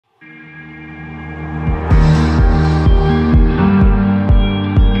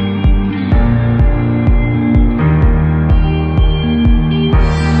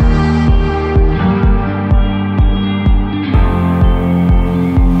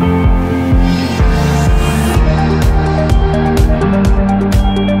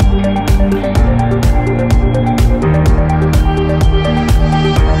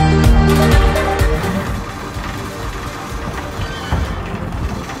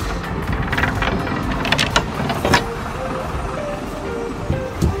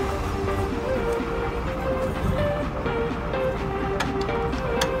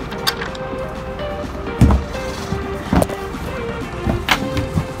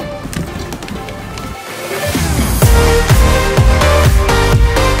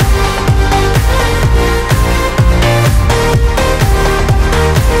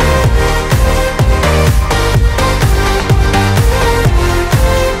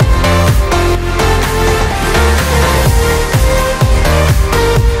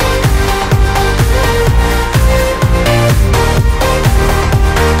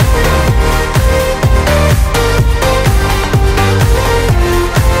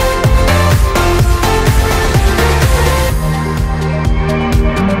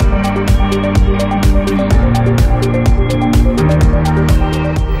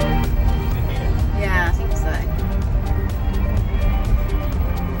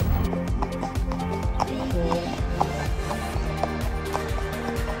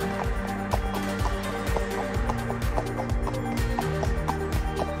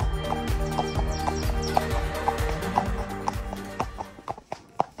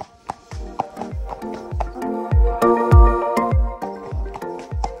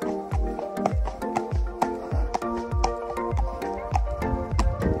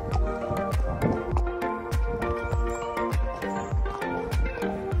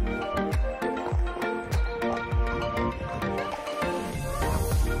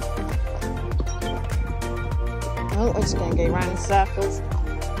Oh, I'm just going to go round in circles.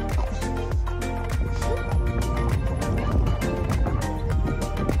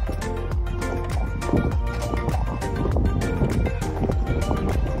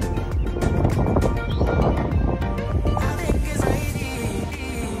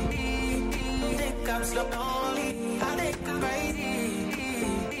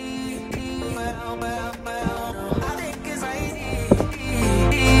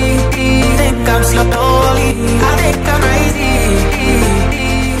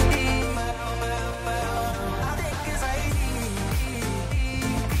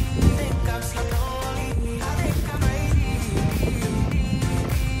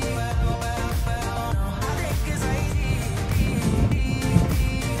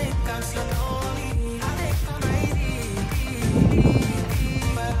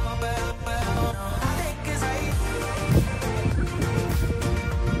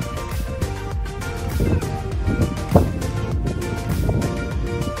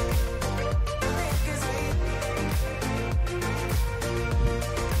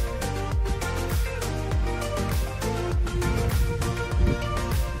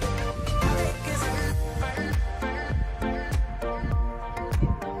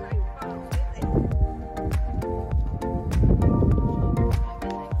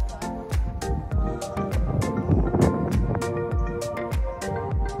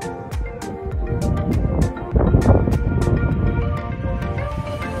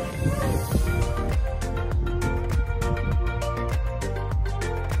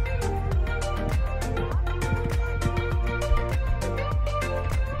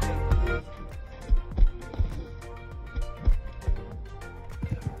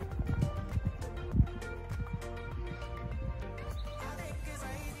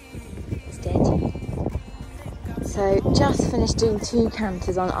 So just finished doing 2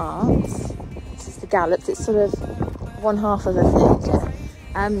 canters on Arts. This is the Gallops. It's sort of one half of a theatre.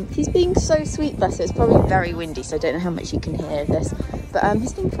 He's being so sweet, bless him. It's probably very windy, so I don't know how much you can hear of this. But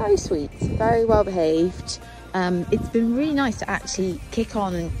he's been very sweet, very well behaved. It's been really nice to actually kick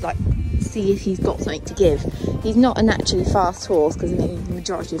on and like see if he's got something to give. He's not a naturally fast horse because the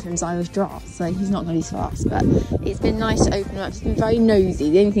majority of him is Irish draft, so he's not going to be fast, but it's been nice to open him up. He's been very nosy.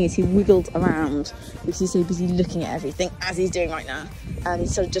 The only thing is he wiggled around because he's so busy looking at everything, as he's doing right now, and he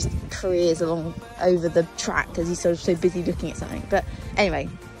sort of just careers along over the track because he's sort of so busy looking at something. But anyway,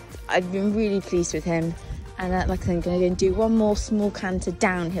 I've been really pleased with him. And like I said, I'm going to go and do one more small canter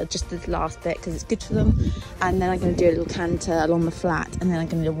downhill, just the last bit, because it's good for them. And then I'm going to do a little canter along the flat, and then I'm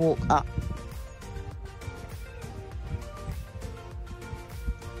going to walk up.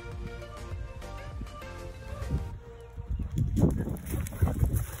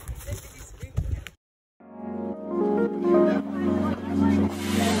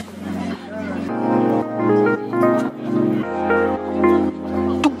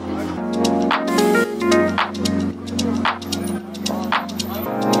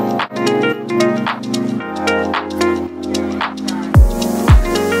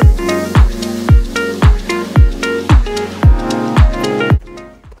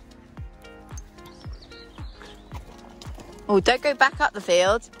 Oh, don't go back up the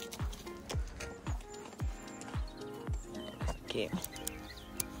field. Cute.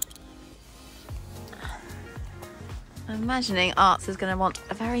 I'm imagining Arts is going to want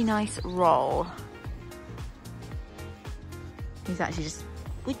a very nice roll. He's actually just...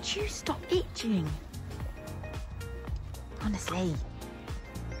 Would you stop itching? Honestly. You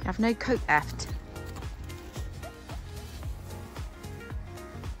have no coat left.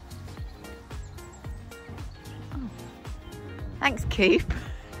 Thanks, Coop.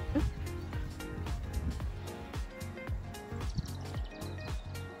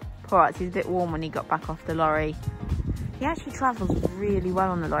 Poor Arts, he's a bit warm when he got back off the lorry. He actually travels really well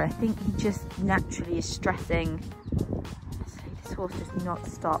on the lorry. I think he just naturally is stressing. So this horse does not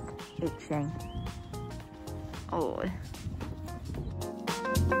stop itching. Oh.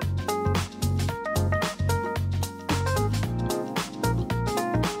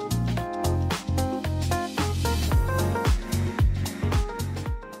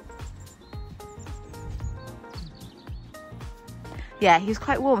 Yeah, he was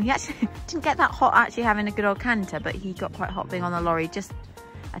quite warm. He actually didn't get that hot actually having a good old canter, but he got quite hot being on the lorry. Just,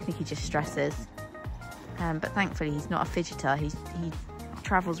 I think he just stresses. But thankfully he's not a fidgeter. He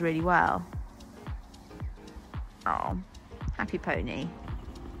travels really well. Oh, happy pony.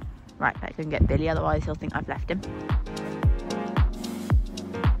 Right, better go and get Billy, otherwise he'll think I've left him.